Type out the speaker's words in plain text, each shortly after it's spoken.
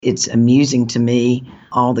It's amusing to me,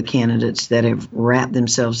 all the candidates that have wrapped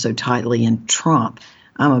themselves so tightly in Trump.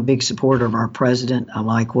 I'm a big supporter of our president. I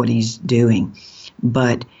like what he's doing.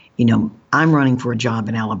 But, I'm running for a job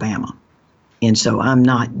in Alabama. And so I'm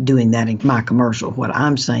not doing that in my commercial. What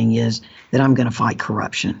I'm saying is that I'm going to fight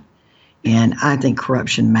corruption. And I think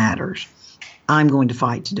corruption matters. I'm going to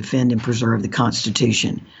fight to defend and preserve the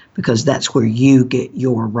Constitution because that's where you get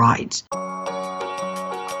your rights.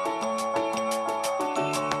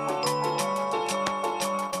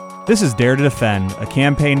 This is Dare to Defend, a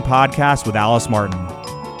campaign podcast with Alice Martin.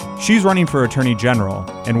 She's running for Attorney General,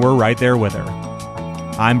 and we're right there with her.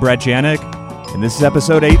 I'm Brett Janik, and this is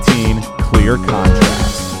episode 18, Clear Contrast.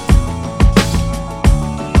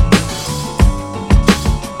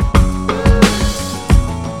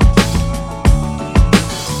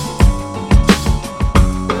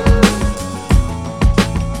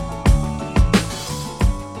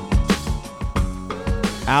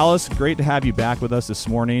 Alice, great to have you back with us this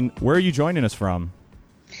morning. Where are you joining us from?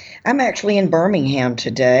 I'm actually in Birmingham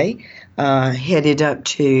today, headed up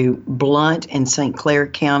to Blount and St. Clair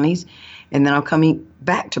counties, and then I'll come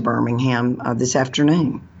back to Birmingham this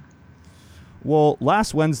afternoon. Well,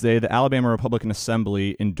 last Wednesday, the Alabama Republican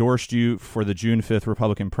Assembly endorsed you for the June 5th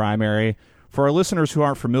Republican primary. For our listeners who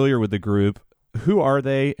aren't familiar with the group, who are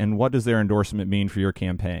they and what does their endorsement mean for your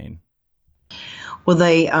campaign? Well,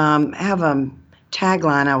 they have a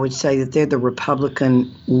tagline. I would say that they're the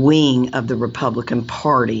Republican wing of the Republican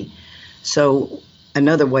Party. So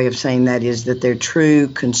another way of saying that is that they're true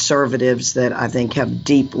conservatives that I think have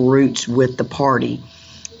deep roots with the party.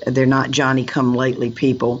 They're not Johnny-come-lately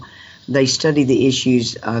people. They study the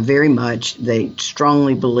issues very much. They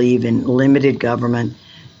strongly believe in limited government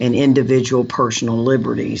and individual personal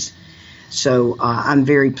liberties. So I'm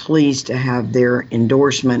very pleased to have their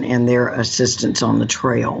endorsement and their assistance on the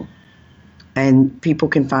trail. And people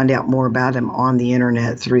can find out more about them on the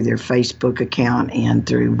internet through their Facebook account and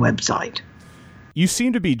through website. You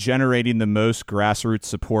seem to be generating the most grassroots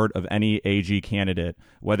support of any AG candidate,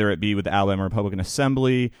 whether it be with the Alabama Republican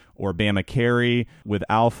Assembly or Bama Carey with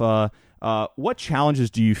Alpha. What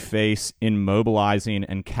challenges do you face in mobilizing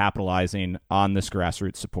and capitalizing on this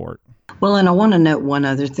grassroots support? Well, and I want to note one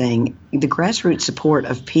other thing. The grassroots support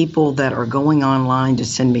of people that are going online to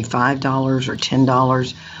send me $5 or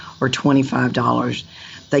 $10 or $25,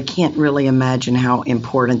 they can't really imagine how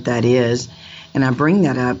important that is. And I bring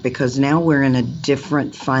that up because now we're in a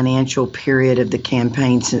different financial period of the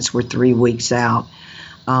campaign since we're 3 weeks out.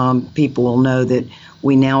 People will know that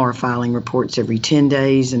we now are filing reports every 10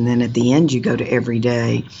 days, and then at the end you go to every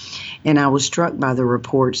day. And I was struck by the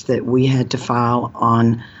reports that we had to file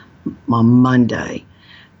on Monday,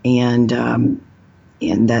 and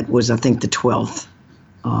that was, I think, the 12th.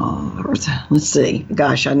 Let's see.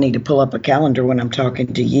 Gosh, I need to pull up a calendar when I'm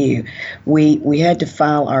talking to you. We had to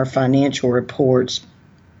file our financial reports,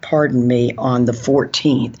 on the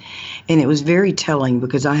 14th. And it was very telling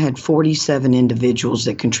because I had 47 individuals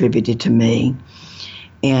that contributed to me.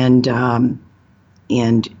 And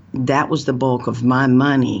that was the bulk of my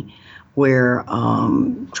money, where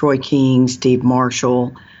Troy King, Steve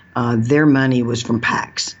Marshall, their money was from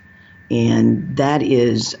PACs. And that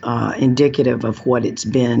is indicative of what it's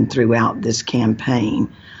been throughout this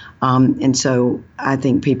campaign. And so I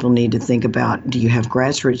think people need to think about, do you have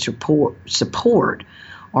grassroots support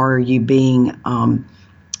or are you being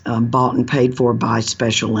bought and paid for by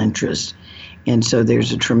special interests? And so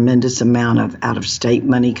there's a tremendous amount of out-of-state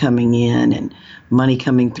money coming in and money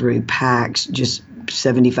coming through PACs, just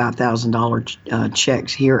 $75,000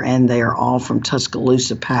 checks here and there, all from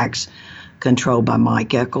Tuscaloosa PACs controlled by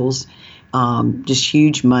Mike Eccles. Just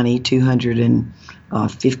huge money,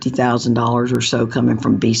 $250,000 or so coming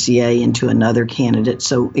from BCA into another candidate.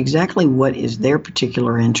 So exactly what is their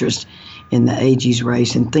particular interest in the AG's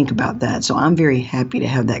race, and think about that. So I'm very happy to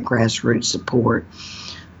have that grassroots support.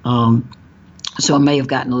 So I may have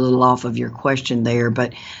gotten a little off of your question there,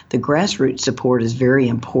 but the grassroots support is very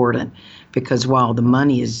important because while the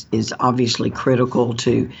money is obviously critical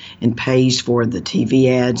to and pays for the TV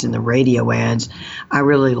ads and the radio ads, I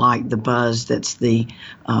really like the buzz that's the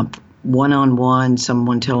one-on-one,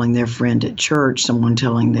 someone telling their friend at church, someone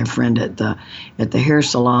telling their friend at the hair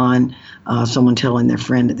salon, someone telling their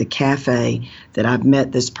friend at the cafe that I've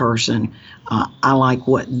met this person. I like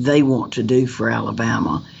what they want to do for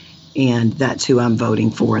Alabama, and that's who I'm voting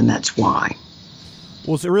for, and that's why.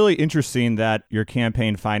 Well, it's really interesting that your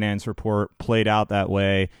campaign finance report played out that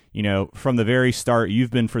way. You know, from the very start, you've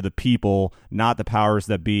been for the people, not the powers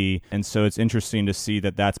that be. And so it's interesting to see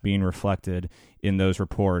that that's being reflected in those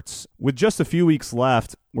reports. With just a few weeks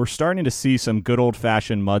left, we're starting to see some good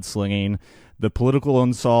old-fashioned mudslinging. The political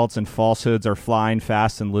insults and falsehoods are flying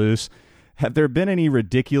fast and loose. Have there been any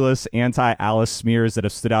ridiculous anti-Alice smears that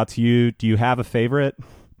have stood out to you? Do you have a favorite?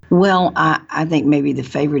 Well, I think maybe the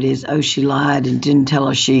favorite is, she lied and didn't tell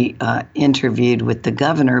us she interviewed with the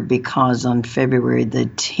governor, because on February the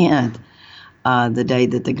 10th, the day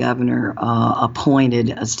that the governor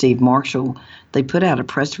appointed Steve Marshall, they put out a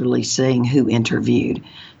press release saying who interviewed.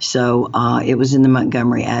 So it was in the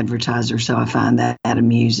Montgomery Advertiser, so I find that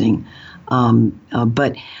amusing.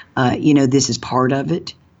 But this is part of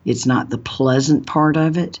it. It's not the pleasant part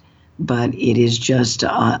of it, but it is just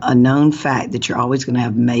a known fact that you're always going to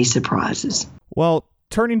have May surprises. Well,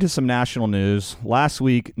 turning to some national news, last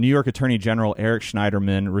week, New York Attorney General Eric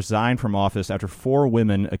Schneiderman resigned from office after 4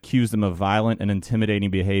 women accused him of violent and intimidating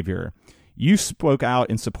behavior. You spoke out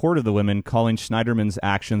in support of the women, calling Schneiderman's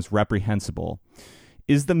actions reprehensible.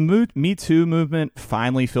 Is the Me Too movement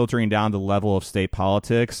finally filtering down to the level of state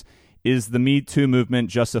politics? Is the Me Too movement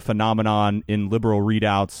just a phenomenon in liberal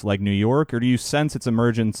readouts like New York, or do you sense its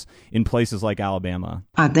emergence in places like Alabama?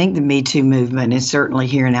 I think the Me Too movement is certainly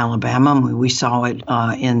here in Alabama. We saw it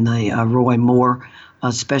in the Roy Moore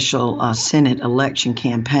special Senate election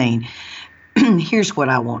campaign. Here's what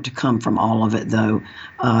I want to come from all of it, though,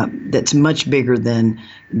 that's much bigger than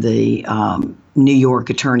the New York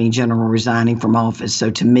Attorney General resigning from office. So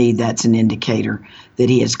to me, that's an indicator that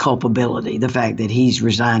he has culpability, the fact that he's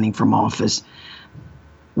resigning from office.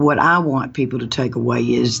 What I want people to take away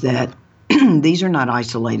is that these are not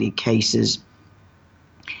isolated cases.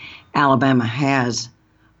 Alabama has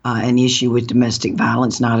an issue with domestic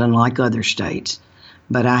violence, not unlike other states.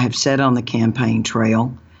 But I have said on the campaign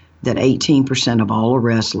trail that 18% of all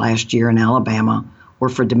arrests last year in Alabama were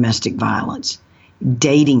for domestic violence.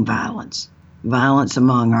 Dating violence, violence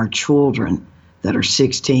among our children that are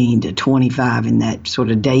 16 to 25 in that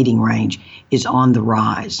sort of dating range is on the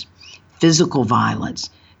rise. Physical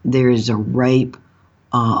violence, there is a rape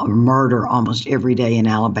or murder almost every day in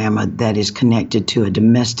Alabama that is connected to a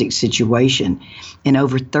domestic situation, and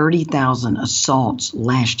over 30,000 assaults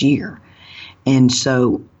last year. And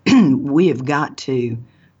so we have got to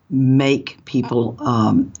make people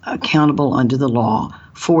accountable under the law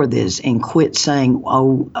for this, and quit saying,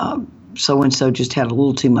 so-and-so just had a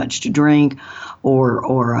little too much to drink,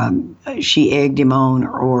 or she egged him on,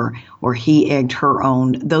 or he egged her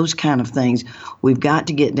on, those kind of things. We've got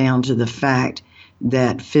to get down to the fact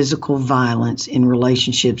that physical violence in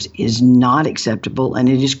relationships is not acceptable, and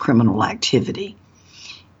it is criminal activity.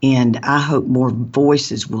 And I hope more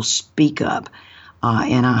voices will speak up.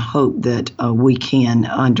 And I hope that we can,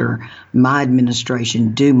 under my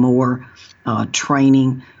administration, do more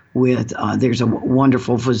training with, there's a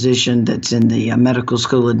wonderful physician that's in the medical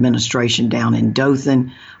school administration down in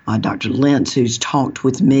Dothan, Dr. Lentz, who's talked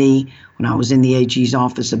with me when I was in the AG's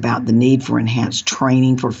office about the need for enhanced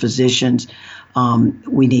training for physicians.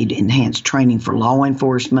 We need enhanced training for law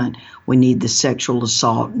enforcement. We need the sexual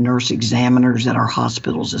assault nurse examiners at our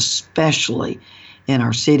hospitals, especially in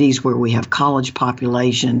our cities where we have college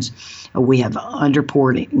populations. We have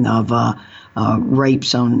underreporting of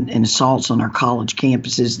rapes and assaults on our college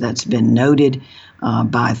campuses. That's been noted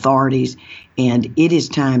by authorities. And it is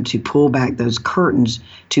time to pull back those curtains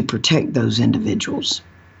to protect those individuals.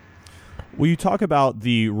 Will you talk about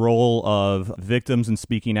the role of victims in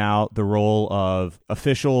speaking out, the role of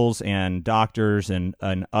officials and doctors and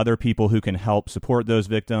other people who can help support those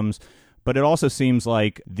victims? But it also seems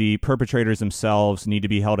like the perpetrators themselves need to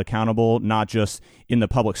be held accountable, not just in the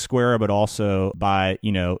public square, but also by,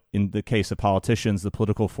 in the case of politicians, the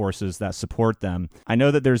political forces that support them. I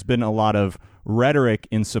know that there's been a lot of rhetoric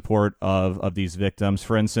in support of these victims.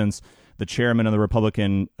 For instance, the chairman of the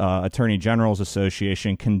Republican Attorney General's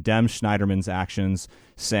Association condemned Schneiderman's actions,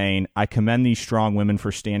 saying, "I commend these strong women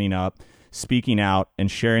for standing up, speaking out,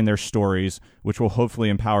 and sharing their stories, which will hopefully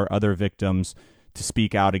empower other victims to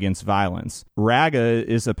speak out against violence." RAGA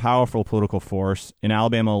is a powerful political force. In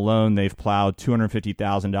Alabama alone, they've plowed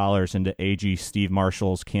 $250,000 into AG Steve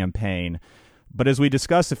Marshall's campaign. But as we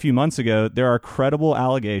discussed a few months ago, there are credible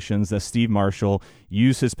allegations that Steve Marshall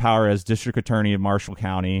used his power as district attorney of Marshall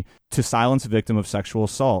County to silence a victim of sexual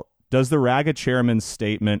assault. Does the RAGA chairman's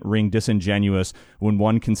statement ring disingenuous when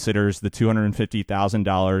one considers the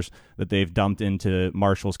 $250,000 that they've dumped into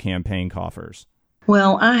Marshall's campaign coffers?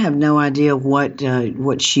 Well, I have no idea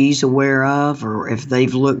what she's aware of, or if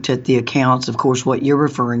they've looked at the accounts. Of course, what you're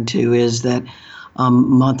referring to is that a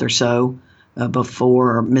month or so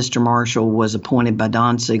before Mr. Marshall was appointed by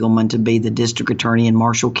Don Siegelman to be the district attorney in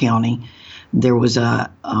Marshall County, there was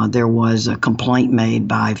a complaint made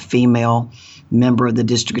by a female member of the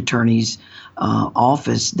district attorney's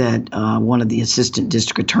office that one of the assistant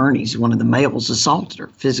district attorneys, one of the males, assaulted her,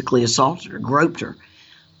 physically assaulted her, groped her,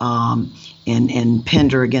 and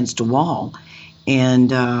pinned her against a wall.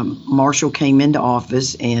 And Marshall came into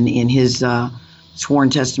office, and in his sworn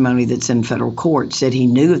testimony that's in federal court said he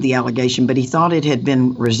knew of the allegation, but he thought it had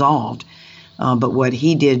been resolved. But what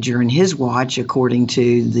he did during his watch, according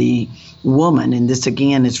to the woman, and this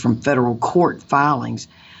again is from federal court filings,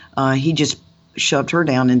 he just shoved her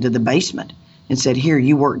down into the basement and said, "Here,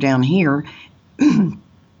 you work down here, and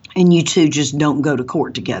you two just don't go to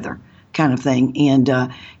court together," kind of thing. And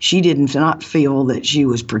she did not feel that she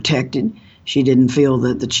was protected. She didn't feel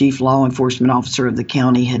that the chief law enforcement officer of the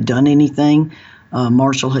county had done anything.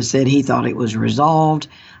 Marshall has said he thought it was resolved.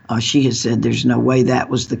 She has said there's no way that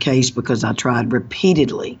was the case because I tried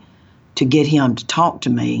repeatedly to get him to talk to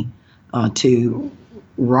me to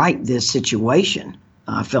right this situation.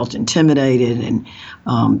 I felt intimidated and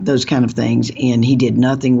those kind of things. And he did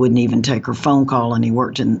nothing, wouldn't even take her phone call, and he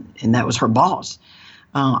worked and that was her boss.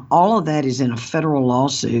 All of that is in a federal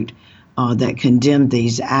lawsuit that condemned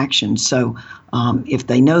these actions. So if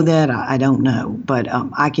they know that, I don't know. But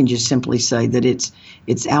I can just simply say that it's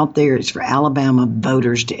out there. It's for Alabama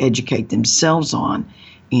voters to educate themselves on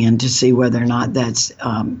and to see whether or not that's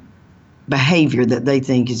behavior that they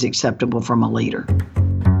think is acceptable from a leader.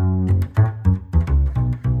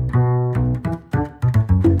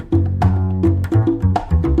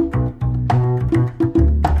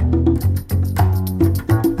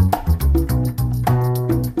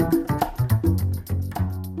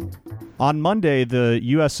 On Monday, the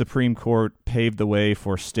U.S. Supreme Court paved the way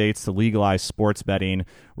for states to legalize sports betting,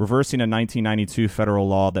 reversing a 1992 federal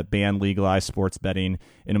law that banned legalized sports betting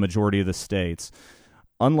in a majority of the states.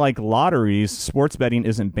 Unlike lotteries, sports betting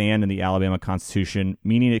isn't banned in the Alabama Constitution,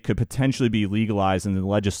 meaning it could potentially be legalized in the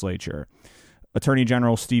legislature. Attorney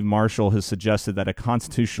General Steve Marshall has suggested that a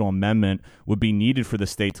constitutional amendment would be needed for the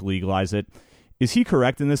state to legalize it. Is he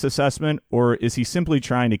correct in this assessment, or is he simply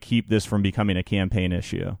trying to keep this from becoming a campaign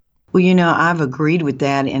issue? Well, I've agreed with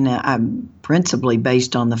that, and I'm principally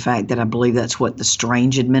based on the fact that I believe that's what the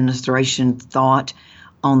Strange administration thought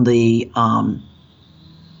on the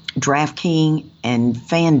DraftKings and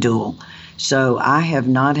FanDuel. So I have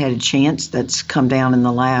not had a chance, that's come down in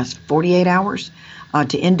the last 48 hours,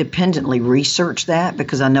 to independently research that,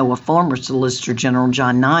 because I know a former Solicitor General,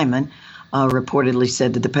 John Nyman, reportedly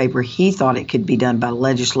said to the paper he thought it could be done by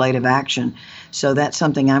legislative action. So that's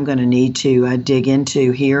something I'm going to need to dig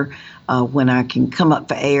into here when I can come up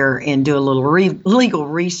for air and do a little legal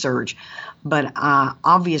research. But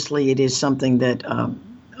obviously it is something that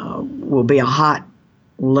will be a hot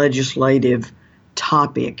legislative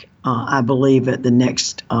topic, I believe, at the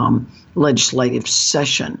next legislative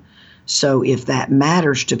session. So if that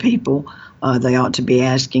matters to people, they ought to be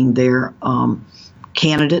asking their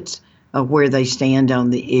candidates where they stand on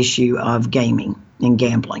the issue of gaming and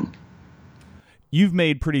gambling. You've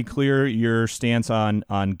made pretty clear your stance on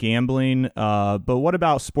gambling, but what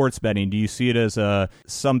about sports betting? Do you see it as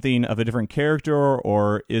something of a different character,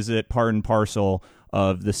 or is it part and parcel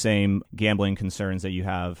of the same gambling concerns that you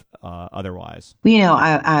have otherwise?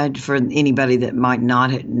 I for anybody that might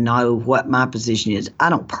not know what my position is, I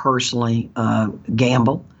don't personally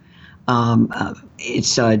gamble.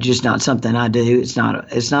 It's just not something I do. It's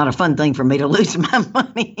not a fun thing for me to lose my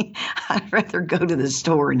money. I'd rather go to the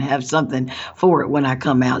store and have something for it when I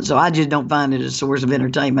come out. So I just don't find it a source of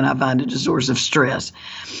entertainment. I find it a source of stress.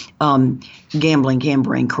 Gambling can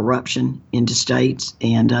bring corruption into states,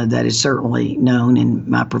 and that is certainly known in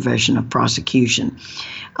my profession of prosecution.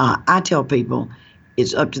 I tell people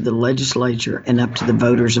it's up to the legislature and up to the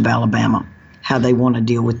voters of Alabama how they want to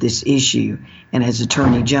deal with this issue. And as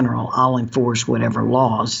Attorney General, I'll enforce whatever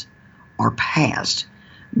laws are passed.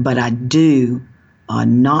 But I do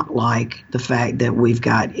not like the fact that we've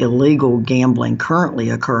got illegal gambling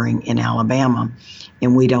currently occurring in Alabama,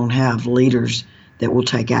 and we don't have leaders that will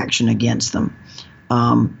take action against them.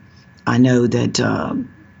 I know that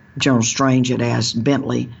General Strange had asked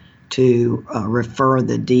Bentley to refer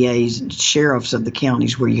the DAs and sheriffs of the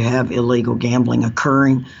counties where you have illegal gambling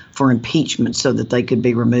occurring for impeachment so that they could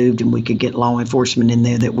be removed and we could get law enforcement in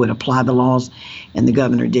there that would apply the laws, and the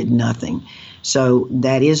governor did nothing. So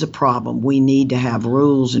that is a problem. We need to have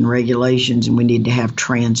rules and regulations, and we need to have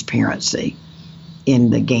transparency in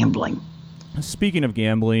the gambling. Speaking of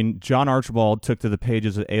gambling, John Archibald took to the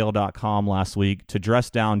pages of AL.com last week to dress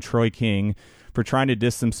down Troy King for trying to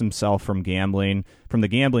distance himself from the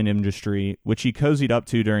gambling industry, which he cozied up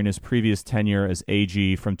to during his previous tenure as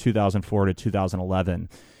AG from 2004 to 2011.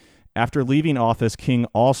 After leaving office, King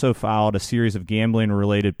also filed a series of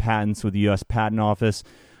gambling-related patents with the U.S. Patent Office,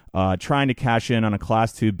 trying to cash in on a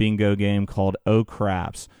Class II bingo game called Oh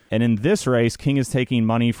Craps. And in this race, King is taking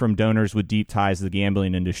money from donors with deep ties to the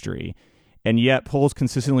gambling industry. And yet, polls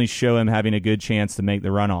consistently show him having a good chance to make the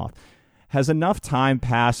runoff. Has enough time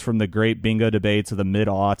passed from the great bingo debates of the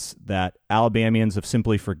mid-aughts that Alabamians have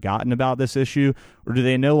simply forgotten about this issue, or do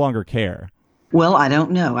they no longer care? Well, I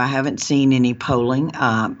don't know. I haven't seen any polling.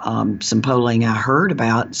 Some polling I heard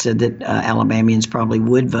about said that Alabamians probably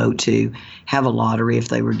would vote to have a lottery if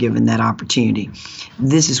they were given that opportunity.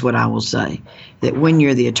 This is what I will say, that when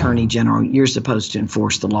you're the Attorney General, you're supposed to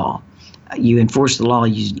enforce the law. You enforce the law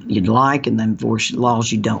you like and then enforce laws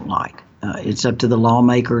you don't like. It's up to the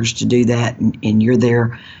lawmakers to do that, and you're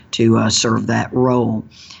there to serve that role.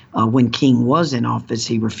 When King was in office,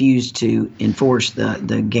 he refused to enforce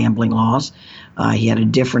the gambling laws. He had a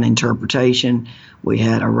different interpretation. We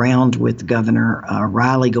had a round with Governor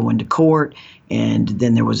Riley going to court, and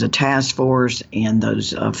then there was a task force, and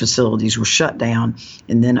those facilities were shut down.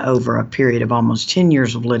 And then over a period of almost 10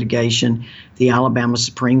 years of litigation, the Alabama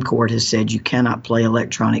Supreme Court has said you cannot play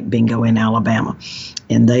electronic bingo in Alabama.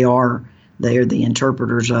 And they are the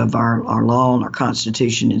interpreters of our law and our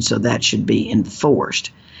Constitution, and so that should be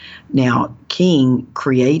enforced. Now, King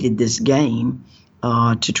created this game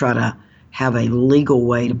to try to have a legal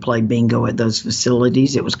way to play bingo at those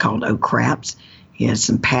facilities. It was called Oh Craps. He has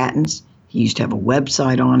some patents. He used to have a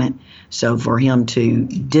website on it. So for him to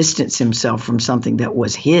distance himself from something that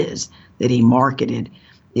was his, that he marketed,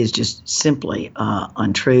 is just simply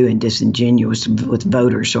untrue and disingenuous with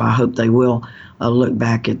voters. So I hope they will look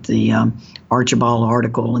back at the Archibald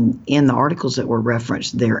article and in the articles that were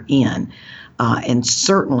referenced therein. And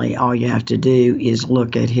certainly all you have to do is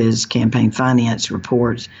look at his campaign finance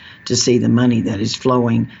reports to see the money that is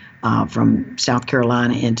flowing from South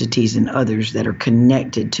Carolina entities and others that are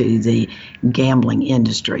connected to the gambling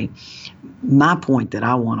industry. My point that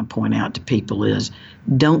I want to point out to people is,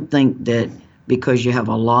 don't think that because you have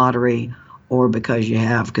a lottery or because you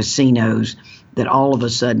have casinos that all of a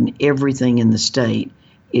sudden everything in the state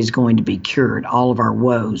is going to be cured, all of our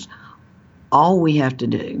woes. All we have to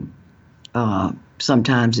do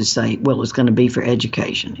sometimes is say, well, it's going to be for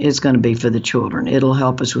education. It's going to be for the children. It'll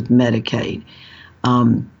help us with Medicaid.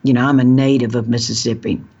 I'm a native of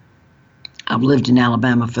Mississippi. I've lived in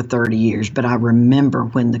Alabama for 30 years, but I remember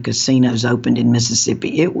when the casinos opened in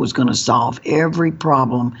Mississippi, it was going to solve every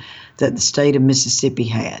problem that the state of Mississippi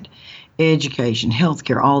had. Education,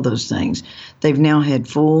 healthcare, all those things. They've now had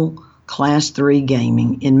full Class 3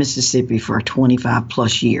 gaming in Mississippi for 25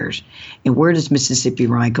 plus years. And where does Mississippi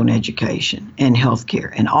rank on education and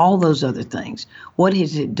healthcare and all those other things? What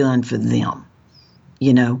has it done for them?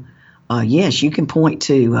 Yes, you can point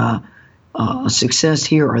to success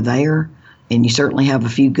here or there, and you certainly have a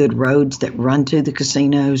few good roads that run to the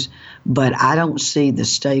casinos, but I don't see the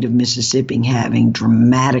state of Mississippi having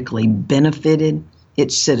dramatically benefited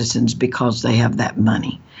its citizens because they have that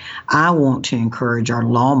money. I want to encourage our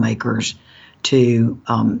lawmakers to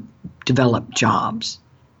develop jobs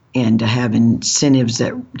and to have incentives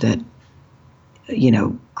that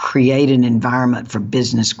create an environment for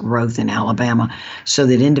business growth in Alabama so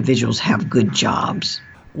that individuals have good jobs.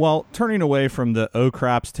 Well, turning away from the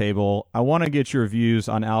OCRAPS table, I want to get your views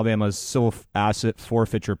on Alabama's civil asset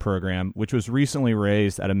forfeiture program, which was recently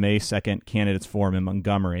raised at a May 2nd candidates forum in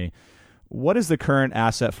Montgomery. What is the current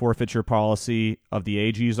asset forfeiture policy of the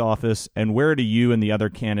AG's office, and where do you and the other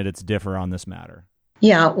candidates differ on this matter?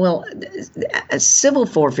 Yeah, well, civil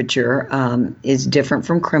forfeiture is different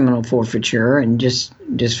from criminal forfeiture. And just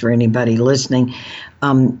for anybody listening,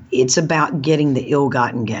 it's about getting the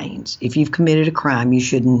ill-gotten gains. If you've committed a crime, you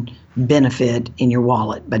shouldn't benefit in your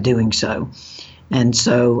wallet by doing so. And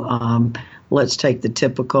so let's take the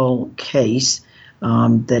typical case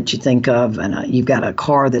that you think of, and you've got a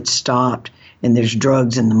car that's stopped and there's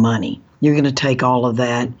drugs in the money. You're going to take all of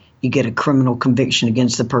that. You get a criminal conviction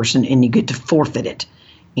against the person, and you get to forfeit it.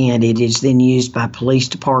 And it is then used by police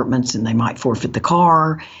departments, and they might forfeit the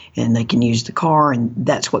car, and they can use the car, and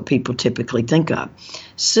that's what people typically think of.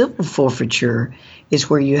 Civil forfeiture is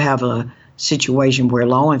where you have a situation where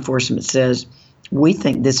law enforcement says, we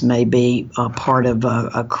think this may be a part of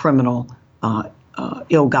a criminal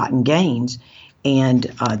ill-gotten gains, and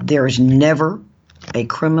there is never a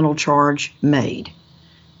criminal charge made.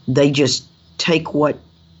 They just take what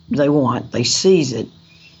they want, they seize it,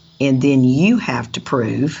 and then you have to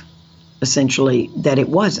prove essentially that it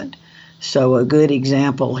wasn't. So a good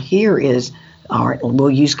example here is or we'll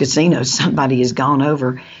use casinos. Somebody has gone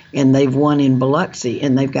over and they've won in Biloxi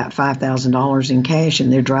and they've got $5,000 in cash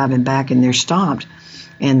and they're driving back and they're stopped.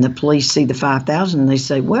 And the police see the 5,000 and they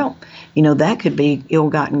say, well, that could be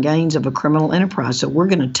ill-gotten gains of a criminal enterprise. So we're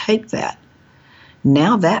going to take that.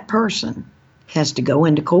 Now that person has to go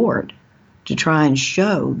into court to try and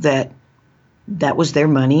show that that was their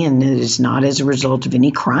money and it is not as a result of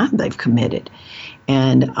any crime they've committed.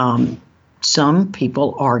 And some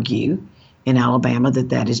people argue in Alabama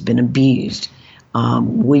that has been abused.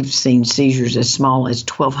 We've seen seizures as small as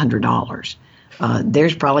 $1,200.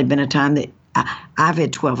 There's probably been a time that I've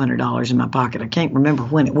had $1,200 in my pocket. I can't remember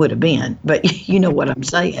when it would have been, but you know what I'm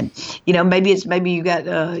saying. Maybe you got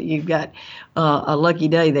a lucky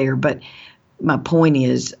day there. But my point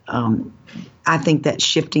is, I think that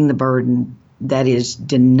shifting the burden, that is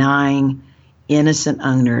denying innocent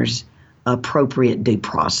owners appropriate due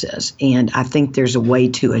process. And I think there's a way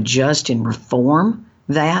to adjust and reform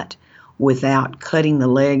that without cutting the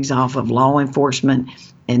legs off of law enforcement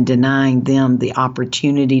and denying them the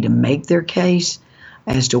opportunity to make their case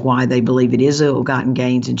as to why they believe it is ill-gotten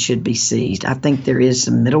gains and should be seized. I think there is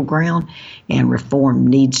some middle ground and reform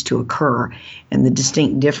needs to occur. And the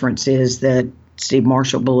distinct difference is that Steve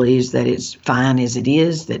Marshall believes that it's fine as it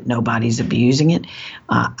is, that nobody's abusing it.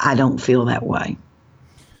 I don't feel that way.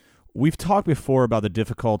 We've talked before about the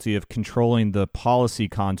difficulty of controlling the policy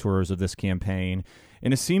contours of this campaign,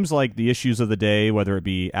 and it seems like the issues of the day, whether it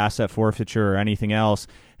be asset forfeiture or anything else,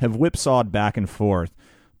 have whipsawed back and forth.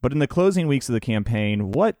 But in the closing weeks of the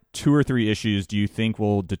campaign, what 2 or 3 issues do you think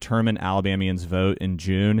will determine Alabamians' vote in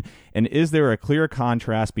June? And is there a clear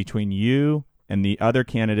contrast between you and the other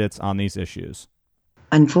candidates on these issues?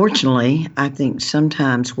 Unfortunately, I think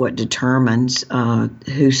sometimes what determines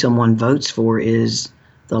who someone votes for is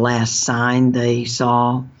the last sign they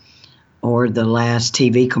saw or the last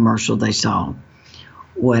TV commercial they saw.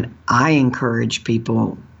 What I encourage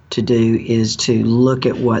people to do is to look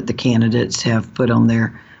at what the candidates have put on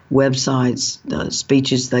their websites, the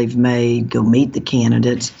speeches they've made, go meet the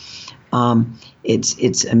candidates.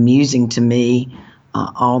 It's amusing to me,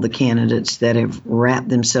 all the candidates that have wrapped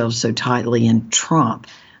themselves so tightly in Trump.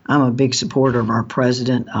 I'm a big supporter of our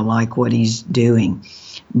president. I like what he's doing.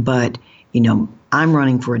 But, I'm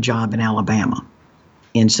running for a job in Alabama.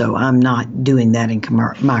 And so I'm not doing that in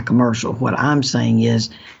my commercial. What I'm saying is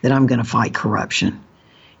that I'm going to fight corruption.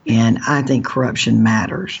 And I think corruption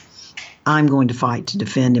matters. I'm going to fight to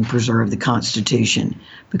defend and preserve the Constitution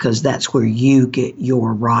because that's where you get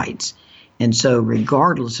your rights. And so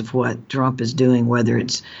regardless of what Trump is doing, whether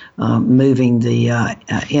it's moving the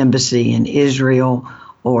embassy in Israel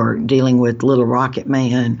or dealing with Little Rocket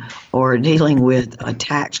Man or dealing with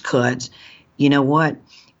tax cuts, you know what?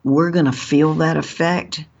 We're going to feel that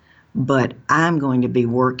effect, but I'm going to be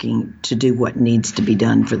working to do what needs to be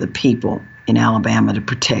done for the people in Alabama to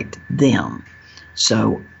protect them.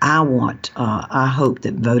 So I hope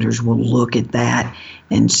that voters will look at that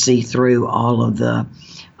and see through all of the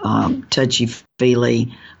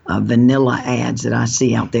touchy-feely vanilla ads that I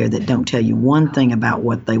see out there that don't tell you one thing about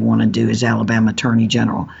what they want to do as Alabama Attorney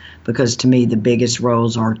General. Because to me, the biggest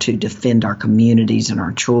roles are to defend our communities and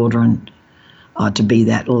our children, to be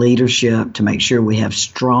that leadership, to make sure we have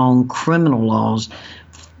strong criminal laws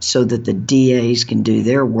so that the DAs can do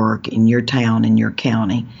their work in your town, in your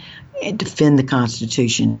county, and defend the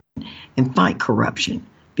Constitution and fight corruption,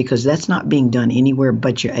 because that's not being done anywhere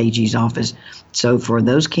but your AG's office. So for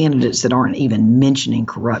those candidates that aren't even mentioning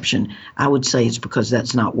corruption, I would say it's because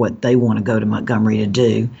that's not what they want to go to Montgomery to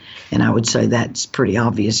do. And I would say that's pretty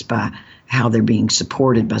obvious by how they're being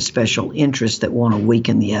supported by special interests that want to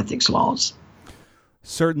weaken the ethics laws.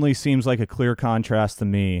 Certainly seems like a clear contrast to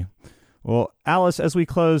me. Well, Alice, as we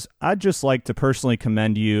close, I'd just like to personally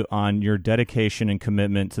commend you on your dedication and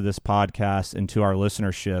commitment to this podcast and to our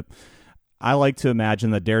listenership. I like to imagine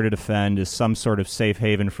that Dare to Defend is some sort of safe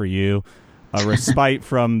haven for you, a respite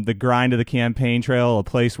from the grind of the campaign trail, a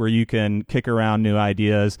place where you can kick around new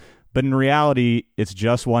ideas. But in reality, it's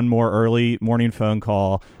just one more early morning phone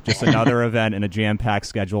call, just another event in a jam-packed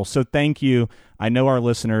schedule. So thank you. I know our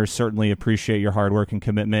listeners certainly appreciate your hard work and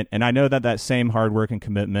commitment, and I know that that same hard work and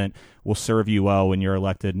commitment will serve you well when you're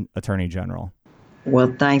elected Attorney General.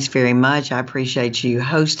 Well, thanks very much. I appreciate you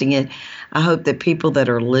hosting it. I hope that people that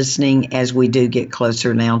are listening, as we do get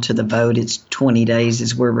closer now to the vote, it's 20 days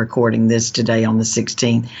as we're recording this today on the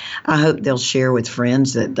 16th. I hope they'll share with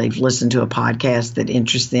friends that they've listened to a podcast that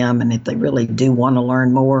interests them, and if they really do want to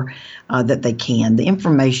learn more, that they can. The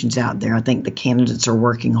information's out there. I think the candidates are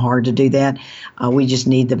working hard to do that. We just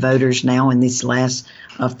need the voters now in these last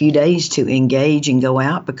few days to engage and go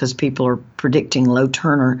out, because people are predicting low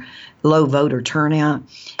voter turnout.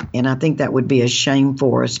 And I think that would be a shame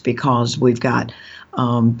for us, because we've got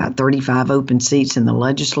about 35 open seats in the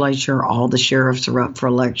legislature. All the sheriffs are up for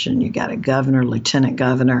election. You got a governor, lieutenant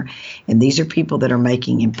governor, and these are people that are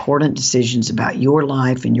making important decisions about your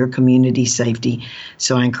life and your community safety.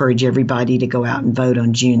 So I encourage everybody to go out and vote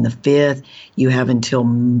on June the 5th. You have until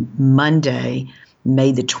Monday,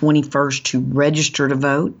 May the 21st, to register to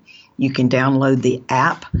vote. You can download the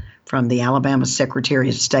app from the Alabama Secretary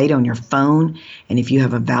of State on your phone. And if you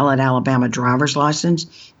have a valid Alabama driver's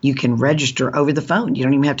license, you can register over the phone. You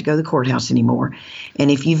don't even have to go to the courthouse anymore. And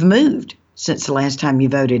if you've moved since the last time you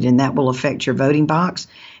voted, and that will affect your voting box,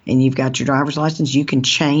 and you've got your driver's license, you can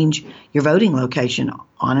change your voting location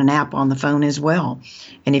on an app on the phone as well.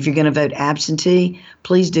 And if you're going to vote absentee,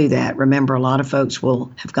 please do that. Remember, a lot of folks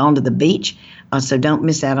will have gone to the beach, so don't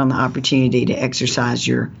miss out on the opportunity to exercise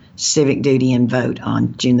your civic duty and vote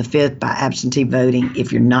on June the 5th by absentee voting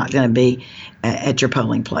if you're not going to be at your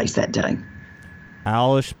polling place that day.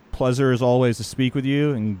 Alice, pleasure as always to speak with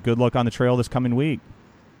you, and good luck on the trail this coming week.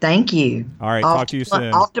 Thank you. All right, talk to you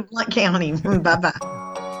soon. Off to Blount County.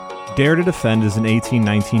 Bye-bye. Dare to Defend is an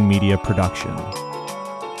 1819 media production.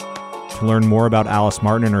 To learn more about Alice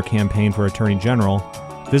Martin and her campaign for Attorney General,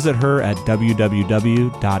 visit her at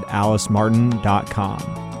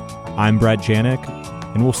www.alicemartin.com. I'm Brett Janik,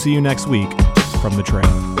 and we'll see you next week from the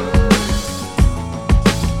trail.